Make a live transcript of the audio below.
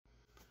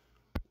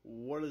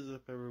What is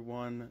up,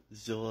 everyone?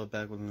 Zilla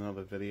back with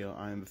another video.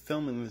 I'm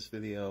filming this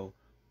video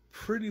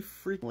pretty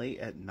freaking late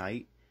at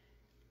night.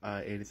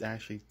 It is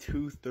actually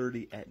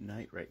 2:30 at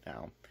night right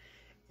now,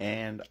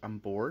 and I'm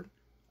bored.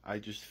 I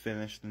just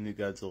finished the new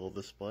Godzilla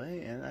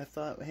display, and I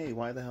thought, hey,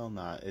 why the hell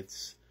not?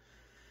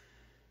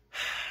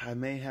 I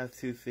may have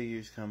two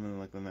figures coming in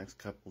like the next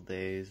couple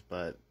days,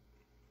 but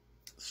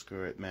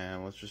screw it,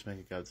 man. Let's just make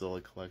a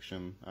Godzilla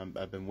collection.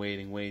 I've been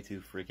waiting way too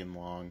freaking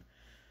long.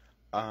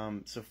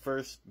 So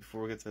first,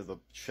 before we get to the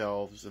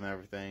shelves and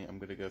everything, I'm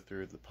gonna go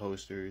through the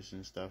posters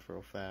and stuff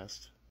real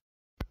fast.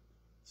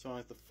 So I'm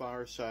at the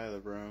far side of the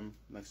room,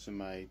 next to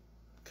my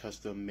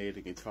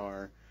custom-made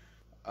guitar,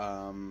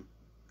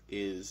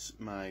 is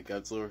my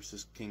Godzilla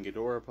vs. King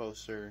Ghidorah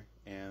poster,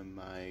 and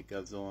my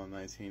Godzilla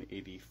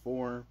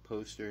 1984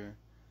 poster.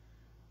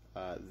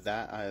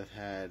 That I've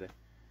had,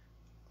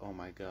 oh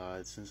my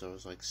god, since I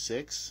was like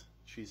 6?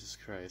 Jesus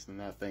Christ, and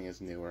that thing is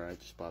newer. I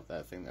just bought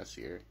that thing this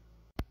year.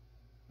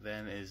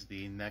 Then is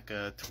the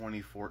NECA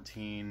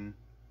 2014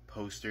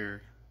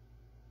 poster.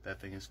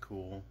 That thing is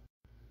cool.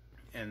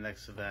 And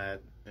next to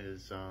that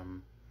is a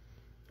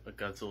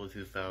Godzilla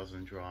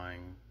 2000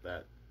 drawing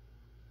that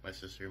my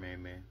sister made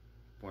me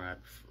a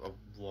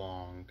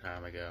long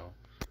time ago.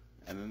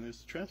 And then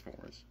there's the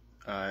Transformers.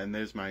 And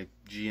there's my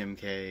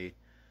GMK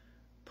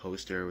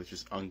poster, which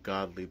is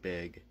ungodly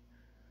big.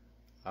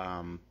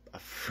 I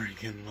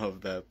freaking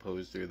love that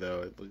poster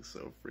though. It looks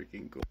so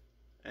freaking cool.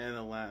 And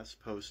the last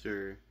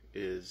poster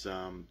is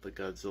the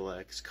Godzilla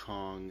X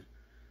Kong,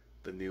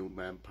 the New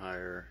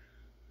Empire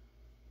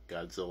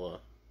Godzilla,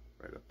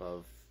 right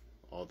above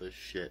all this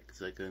shit,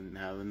 because I couldn't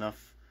have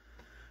enough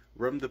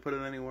room to put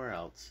it anywhere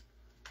else.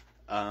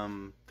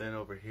 Then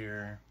over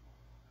here,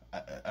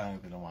 I don't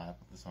even know why I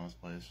put this on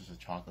display. It's just a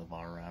chocolate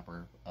bar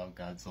wrapper of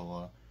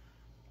Godzilla.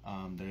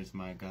 There's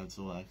my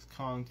Godzilla X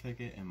Kong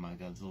ticket and my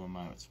Godzilla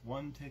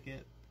 -1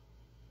 ticket.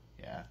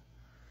 Yeah.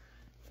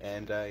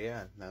 And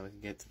yeah, now we can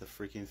get to the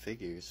freaking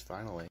figures,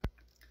 finally.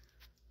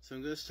 So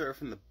I'm going to start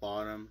from the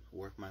bottom,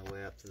 work my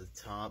way up to the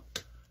top.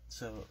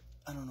 So,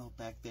 I don't know,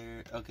 back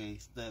there, okay,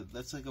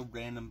 that's like a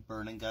random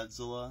burning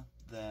Godzilla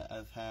that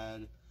I've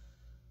had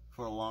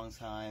for a long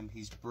time.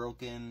 He's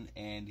broken,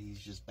 and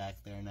he's just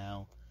back there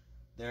now.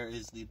 There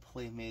is the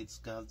Playmates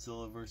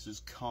Godzilla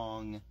vs.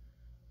 Kong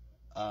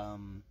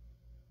Mechagodzilla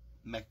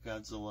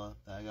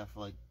that I got for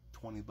like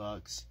 20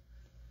 bucks.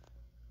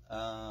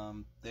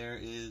 There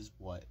is,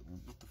 what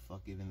the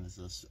fuck even is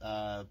this?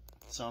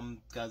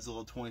 Some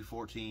Godzilla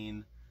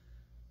 2014,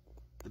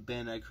 the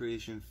Bandai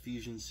Creation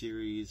Fusion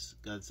Series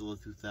Godzilla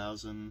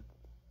 2000,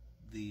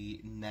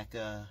 the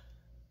NECA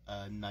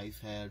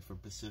knife head for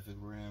Pacific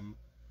Rim,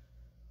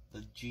 the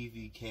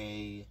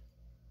GVK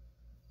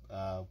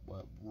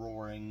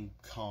Roaring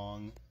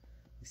Kong,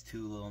 these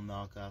two little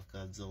knockoff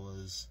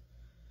Godzillas,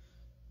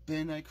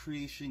 Bandai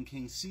Creation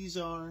King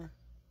Caesar,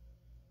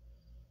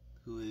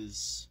 who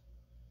is,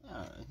 I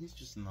don't know, he's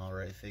just an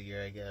alright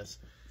figure, I guess.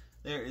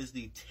 There is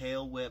the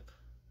Tail Whip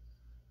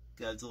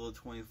Godzilla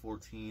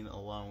 2014,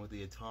 along with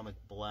the Atomic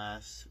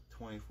Blast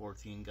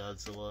 2014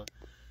 Godzilla.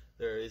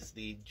 There is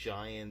the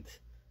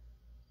giant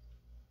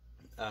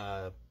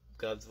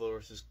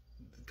Godzilla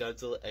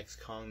X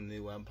Kong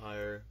New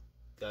Empire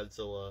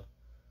Godzilla.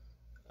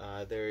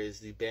 There is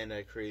the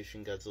Bandai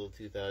Creation Godzilla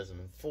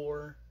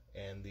 2004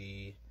 and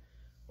the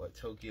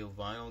Tokyo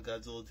Vinyl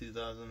Godzilla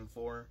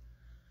 2004.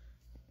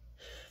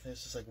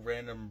 There's just like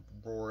random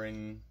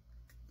roaring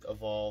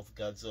evolved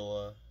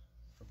Godzilla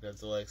from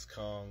Godzilla X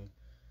Kong.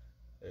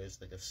 There's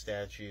like a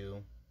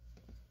statue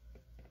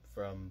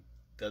from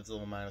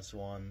Godzilla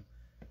 -1.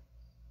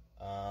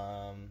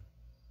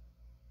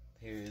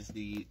 Here's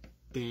the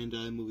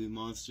Bandai Movie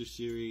Monster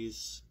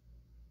Series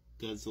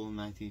Godzilla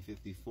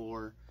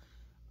 1954.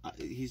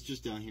 He's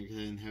just down here because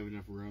I didn't have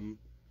enough room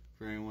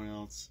for anyone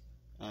else.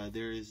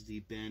 There is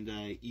the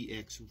Bandai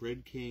EX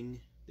Red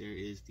King. There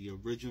is the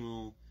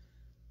original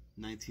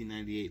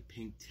 1998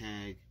 Pink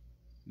Tag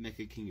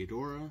Mecha King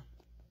Ghidorah.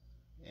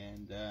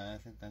 And I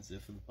think that's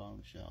it for the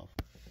bottom shelf.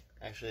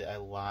 Actually, I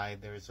lied.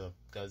 There's a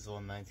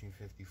Godzilla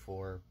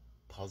 1954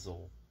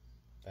 puzzle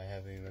that I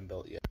haven't even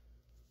built yet.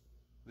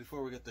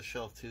 Before we get the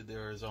shelf 2,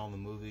 there is all the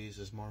movies.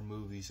 There's more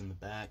movies in the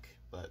back,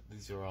 but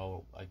these are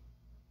all like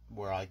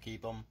where I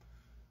keep them,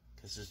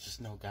 because there's just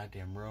no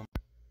goddamn room.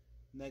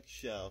 Next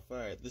shelf.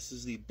 Alright, this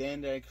is the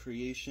Bandai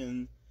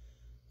Creation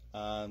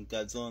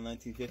Godzilla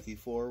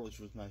 1954, which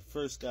was my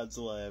first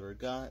Godzilla I ever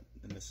got,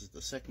 and this is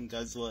the second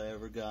Godzilla I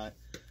ever got.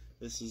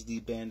 This is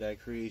the Bandai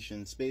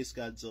Creation Space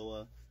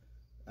Godzilla.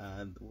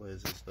 What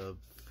is this? The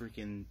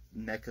freaking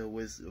Mecha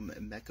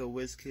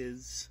Whiz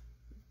Kids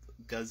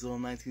Godzilla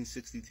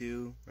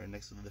 1962, right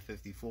next to the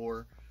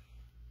 54.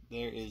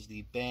 There is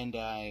the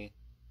Bandai.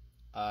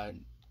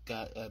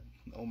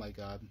 Oh my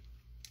god.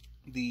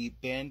 The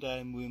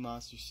Bandai Movie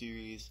Monster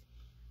Series.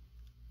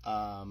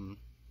 Gamera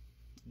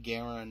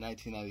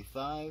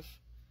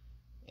 1995.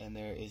 And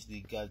there is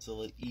the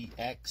Godzilla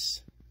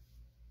EX.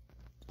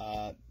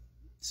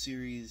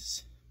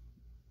 Series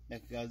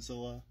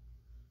Mechagodzilla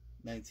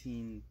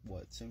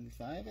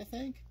 1975, I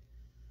think.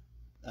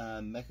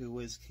 Mecha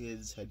Whiz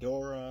Kids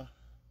Hedorah,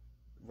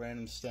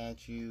 random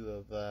statue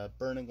of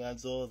Burning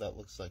Godzilla that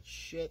looks like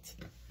shit.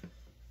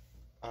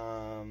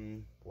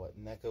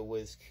 Mecha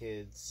Whiz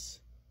Kids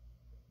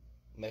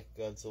Mecha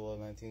Godzilla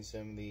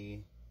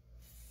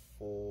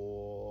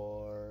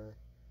 1974.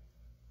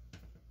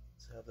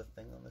 Does it have the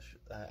thing on the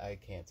I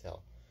can't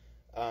tell.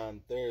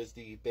 There's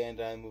the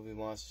Bandai Movie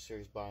Monster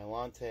Series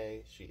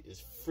Biollante. She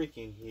is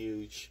freaking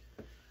huge.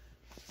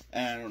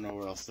 And I don't know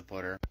where else to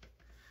put her.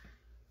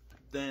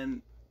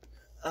 Then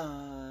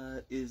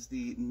is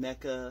the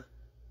NECA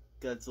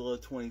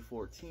Godzilla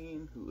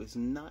 2014, who is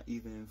not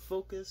even in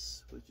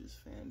focus, which is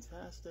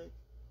fantastic.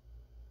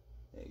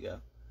 There you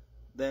go.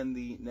 Then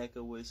the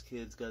NECA Whiz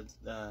Kids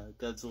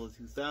Godzilla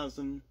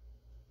 2000.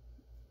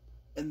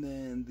 And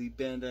then the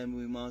Bandai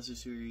Movie Monster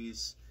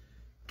Series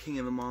King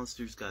of the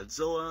Monsters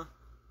Godzilla,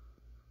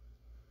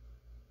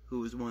 who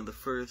was one of the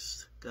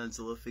first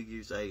Godzilla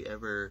figures I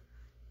ever,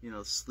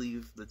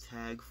 sleeved the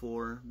tag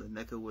for. The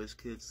NECA Whiz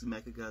Kids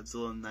Mecha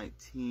Godzilla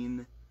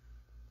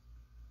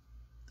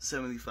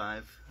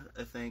 1975,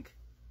 I think.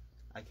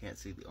 I can't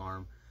see the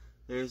arm.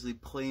 There's the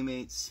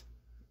Playmates,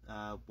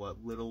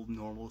 little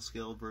normal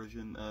scale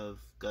version of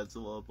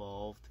Godzilla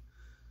Evolved.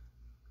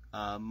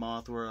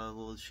 Mothra, a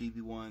little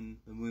chibi one.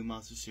 The Movie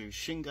Monster Series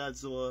Shin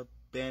Godzilla.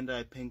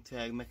 Bandai Pink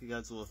Tag Mecha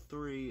Godzilla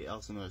 3,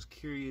 also known as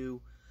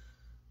Kiryu.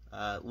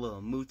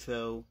 Little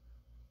Muto.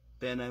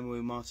 Bandai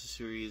Movie Monster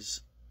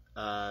Series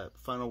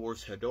Final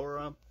Wars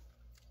Hedorah.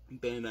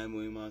 Bandai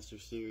Movie Monster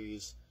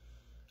Series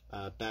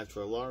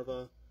Bactra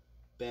Larva.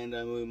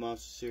 Bandai Movie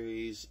Monster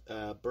Series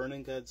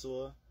Burning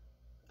Godzilla.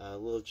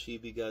 Little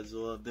Chibi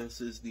Godzilla. This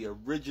is the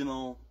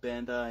original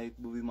Bandai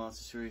Movie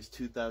Monster Series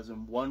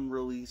 2001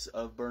 release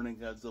of Burning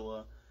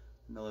Godzilla.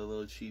 Another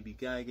little Chibi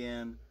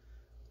Gigan.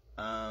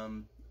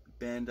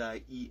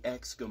 Bandai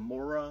EX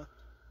Gamora.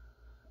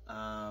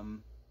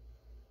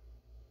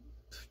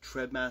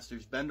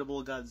 Treadmaster's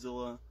Bendable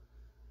Godzilla.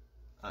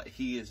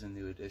 He is a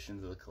new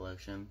addition to the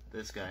collection.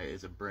 This guy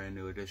is a brand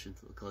new addition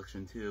to the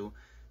collection too.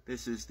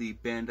 This is the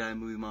Bandai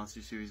Movie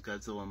Monster Series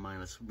Godzilla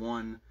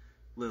 -1.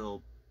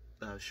 Little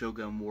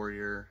Shogun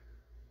Warrior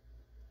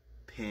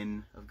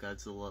pin of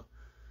Godzilla.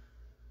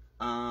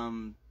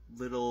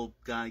 Little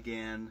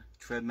Gigan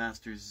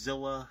Treadmaster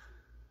Zilla.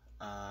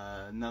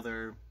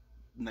 Another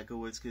NECA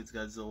Whiz Kids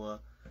Godzilla.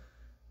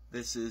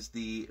 This is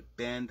the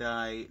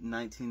Bandai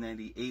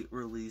 1998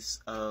 release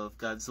of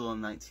Godzilla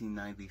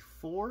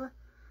 1994.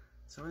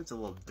 Sorry, it's a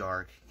little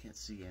dark. You can't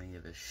see any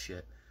of this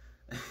shit.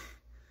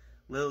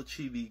 Little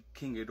Chibi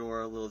King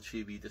Ghidorah, Little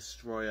Chibi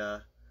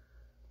Destroyer.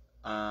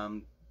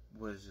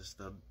 What is this?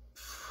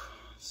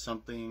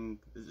 Something.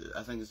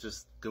 I think it's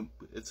just.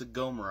 It's a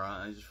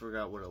Gomora. I just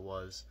forgot what it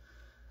was.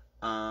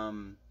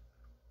 The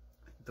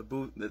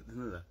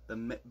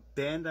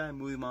Bandai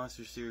Movie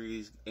Monster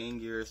Series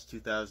Anguirus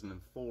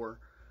 2004.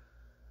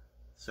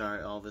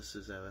 Sorry, all this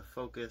is out of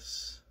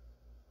focus.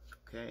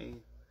 Okay.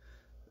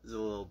 There's a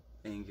little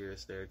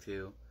Anguirus there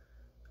too.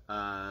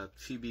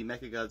 Chibi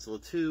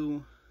Mechagodzilla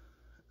 2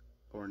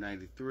 or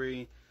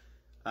 93.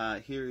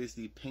 Here is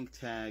the Pink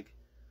Tag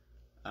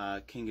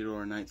King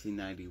Ghidorah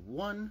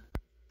 1991.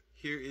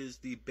 Here is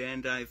the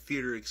Bandai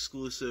Theater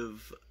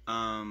exclusive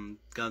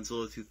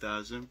Godzilla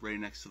 2000, right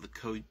next to the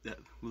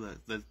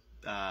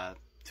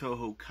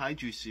Toho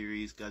Kaiju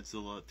series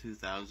Godzilla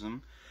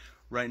 2000,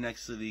 right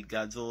next to the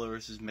Godzilla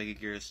vs.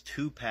 Megaguirus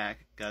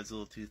 2-pack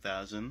Godzilla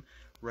 2000,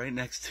 right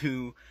next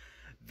to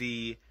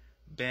the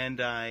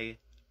Bandai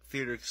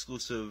Theater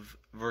exclusive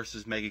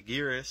vs.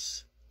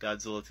 Megaguirus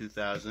Godzilla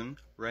 2000,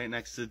 right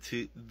next to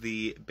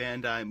the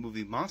Bandai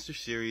Movie Monster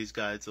Series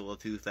Godzilla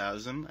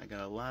 2000. I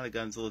got a lot of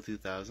Godzilla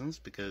 2000s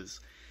because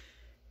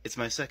it's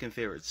my second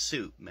favorite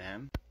suit,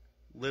 man.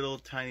 Little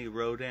tiny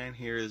Rodan.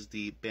 Here is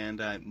the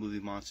Bandai Movie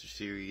Monster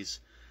Series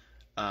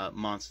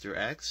Monster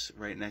X,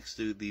 right next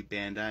to the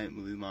Bandai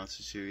Movie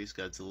Monster Series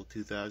Godzilla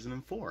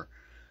 2004,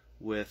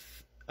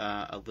 with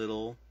a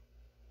little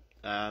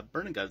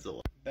Burning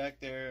Godzilla. Back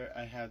there,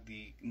 I have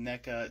the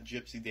NECA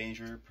Gypsy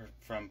Danger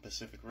from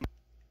Pacific Rim.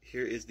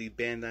 Here is the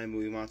Bandai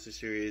Movie Monster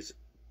Series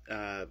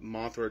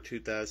Mothra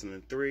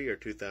 2003 or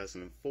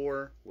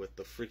 2004 with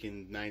the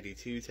freaking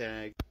 92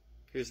 tag.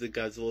 Here's the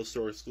Godzilla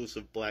Store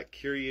exclusive Black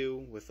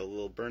Kiryu with a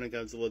little Burning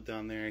Godzilla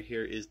down there.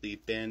 Here is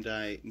the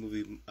Bandai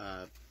Movie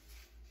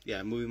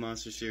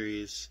Monster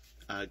Series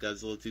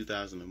Godzilla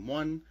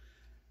 2001.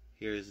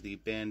 Here is the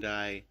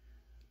Bandai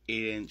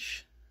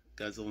 8-inch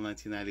Godzilla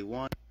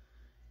 1991.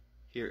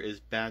 Here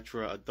is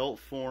Bactra Adult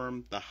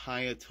Form, the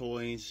Haya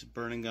Toys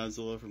Burning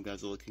Godzilla from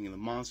Godzilla King of the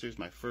Monsters,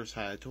 my first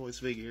Haya Toys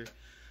figure.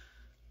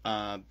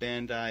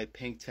 Bandai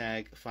Pink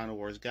Tag Final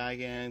Wars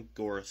Gigan,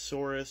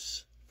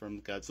 Gorosaurus from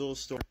the Godzilla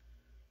Store.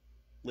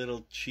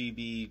 Little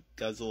Chibi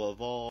Godzilla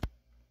Evolved.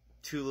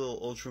 Two little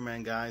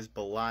Ultraman guys,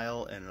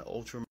 Belial and an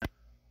Ultraman.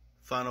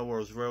 Final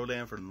Wars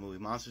Rodan from the Movie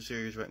Monster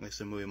Series, right next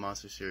to the Movie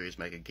Monster Series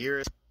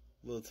Megaguirus.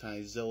 Little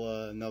Tiny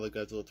Zilla, another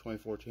Godzilla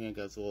 2014,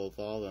 Godzilla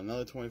Evolved,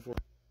 another 2014.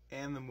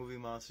 And the Movie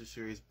Monster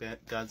Series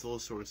Godzilla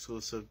Store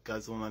exclusive,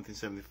 Godzilla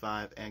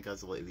 1975, and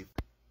Godzilla 85.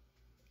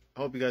 I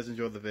hope you guys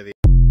enjoyed the video.